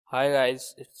Hi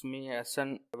guys, it's me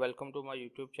Hassan. Welcome to my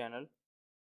YouTube channel.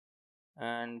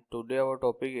 And today our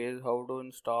topic is how to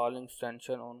install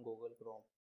extension on Google Chrome.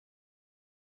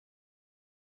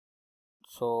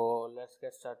 So let's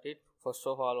get started. First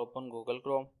of all, open Google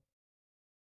Chrome.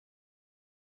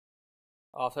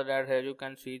 After that, here you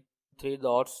can see three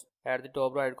dots at the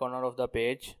top right corner of the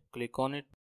page. Click on it.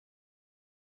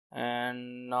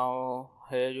 And now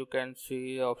here you can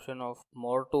see the option of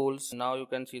more tools. Now you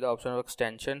can see the option of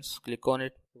extensions. Click on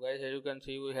it. Guys, here you can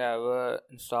see we have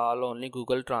install only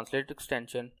Google Translate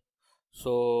extension.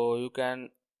 So you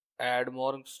can add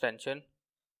more extension.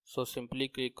 So simply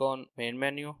click on main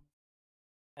menu,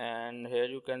 and here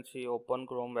you can see open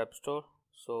Chrome Web Store.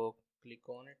 So click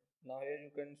on it. Now here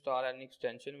you can install any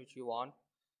extension which you want.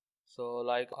 So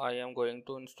like I am going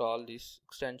to install this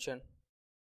extension.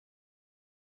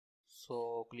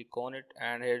 So click on it,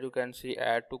 and here you can see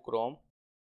add to Chrome,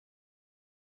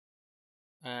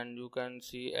 and you can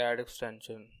see add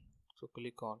extension. So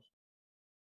click on.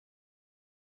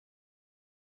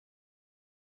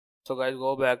 So guys,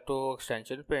 go back to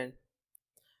extension page,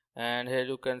 and here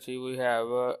you can see we have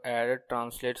added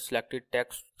translate selected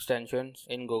text extensions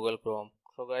in Google Chrome.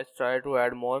 So guys, try to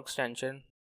add more extension.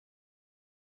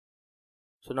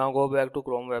 So now go back to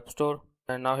Chrome Web Store,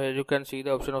 and now here you can see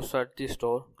the option of search the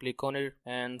store. Click on it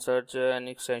and search an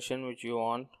extension which you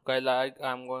want. Guys, like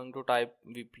I'm going to type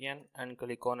VPN and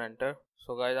click on enter.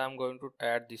 So guys, I'm going to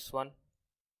add this one,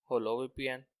 Holo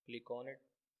VPN. Click on it,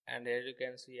 and here you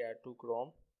can see add to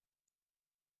Chrome,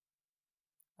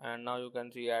 and now you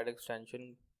can see add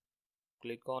extension.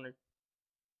 Click on it.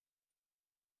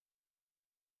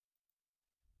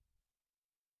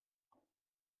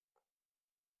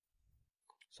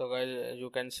 So guys, as you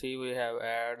can see we have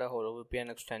added a Holo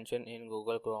VPN extension in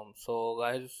Google Chrome. So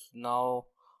guys, now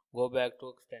go back to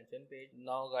extension page.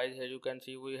 Now guys, here you can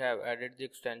see we have added the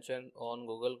extension on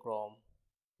Google Chrome.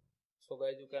 So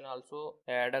guys, you can also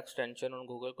add extension on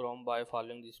Google Chrome by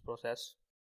following this process.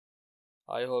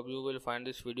 I hope you will find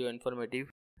this video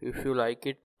informative. If you like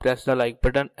it, press the like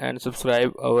button and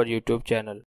subscribe our YouTube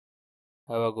channel.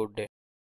 Have a good day.